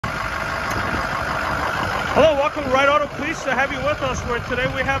Hello, welcome to Ride Auto. Pleased to have you with us, where today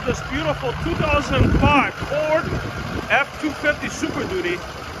we have this beautiful 2005 Ford F-250 Super Duty.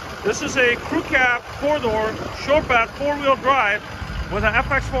 This is a crew cab, 4-door, short bed, 4-wheel drive with an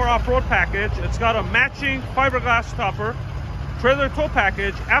FX4 off-road package. It's got a matching fiberglass topper, trailer tow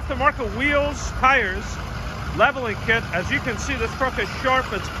package, aftermarket wheels, tires, leveling kit. As you can see, this truck is sharp,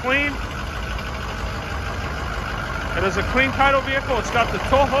 it's clean. It is a clean title vehicle. It's got the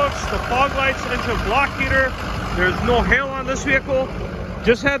tow hooks, the fog lights, engine block heater. There's no hail on this vehicle.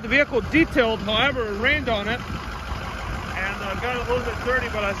 Just had the vehicle detailed, however, it rained on it and got a little bit dirty,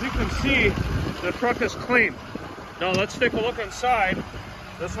 but as you can see, the truck is clean. Now let's take a look inside.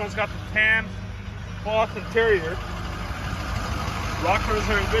 This one's got the tan cloth interior. Rockers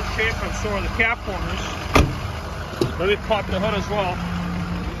are in good shape, and so are the cab corners. Let me pop the hood as well.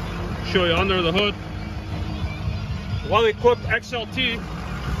 Show you under the hood. Well-equipped XLT.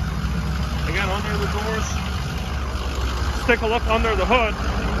 Again, under the doors. Let's take a look under the hood.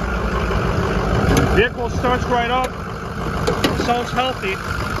 Vehicle starts right up. Sounds healthy.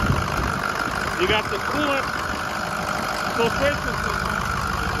 You got the coolant filtration system.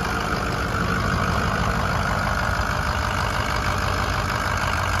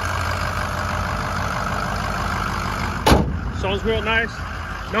 Sounds real nice.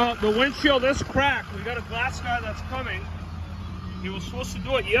 Now, the windshield is cracked. We got a glass guy that's coming. He was supposed to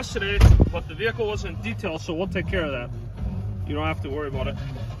do it yesterday, but the vehicle wasn't detailed, so we'll take care of that. You don't have to worry about it.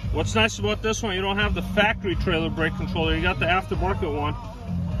 What's nice about this one, you don't have the factory trailer brake controller. You got the aftermarket one.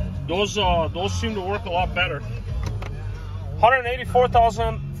 Those seem to work a lot better.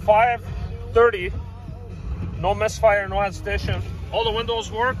 184,530. No misfire, no hesitation. All the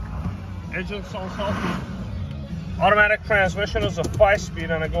windows work. Engine sounds healthy. Automatic transmission is a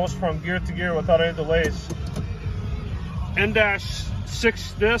 5-speed, and it goes from gear to gear without any delays.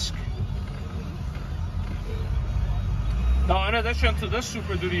 N-6 disc. Now, in addition to this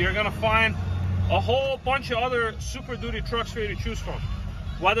Super Duty, you're going to find a whole bunch of other Super Duty trucks for you to choose from.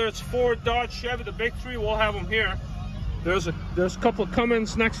 Whether it's Ford, Dodge, Chevy, the big three, we'll have them here. There's a couple of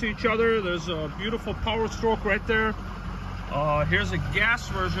Cummins next to each other. There's a beautiful Power Stroke right there. Here's a gas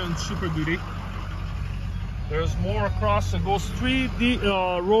version Super Duty. There's more across. It goes 3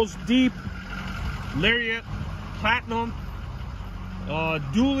 rows deep. Lariat, Platinum,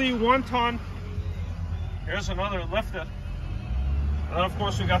 dually 1-ton. Here's another lifted. And of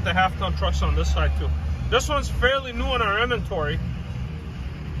course, we got the half-ton trucks on this side too. This one's fairly new in our inventory.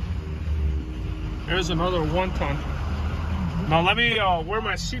 Here's another 1-ton. Now let me wear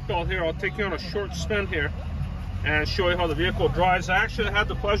my seatbelt here. I'll take you on a short spin here and show you how the vehicle drives. I actually had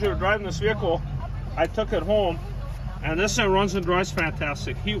the pleasure of driving this vehicle. I took it home, and this thing runs and drives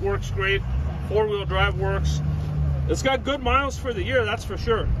fantastic. Heat works great, 4-wheel drive works. It's got good miles for the year, that's for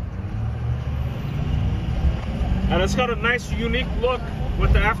sure. And it's got a nice, unique look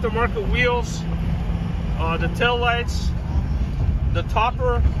with the aftermarket wheels, the tail lights, the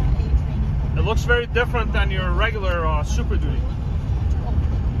topper. It looks very different than your regular Super Duty.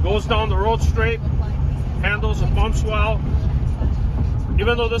 Goes down the road straight, handles and bumps well.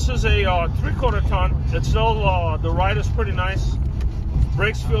 Even though this is a 3/4 ton, it's still, the ride is pretty nice.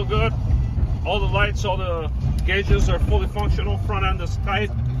 Brakes feel good. All the lights, all the gauges are fully functional. Front end is tight.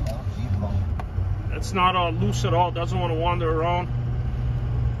 It's not loose at all. Doesn't want to wander around.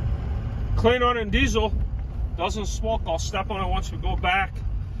 Clean on in diesel. Doesn't smoke. I'll step on it once we go back.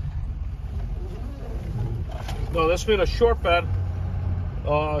 Now, this being a short bed,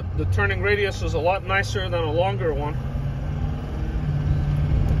 the turning radius is a lot nicer than a longer one.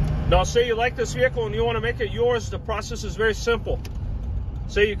 Now, say you like this vehicle and you want to make it yours, the process is very simple.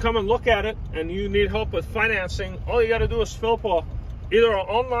 Say you come and look at it and you need help with financing, all you got to do is fill up either an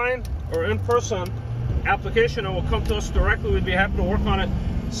online or in-person application, and will come to us directly. We'd be happy to work on it.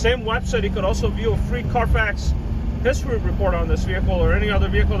 Same website, you could also view a free Carfax history report on this vehicle or any other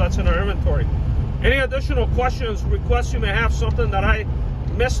vehicle that's in our inventory. Any additional questions, requests you may have, something that I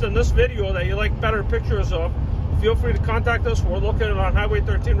missed in this video that you like better pictures of, feel free to contact us. We're located on Highway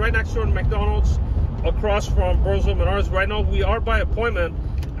 13, right next door to McDonald's, across from Burnsville Menards. Right now, we are by appointment,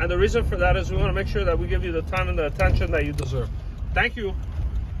 and the reason for that is we want to make sure that we give you the time and the attention that you deserve. Thank you.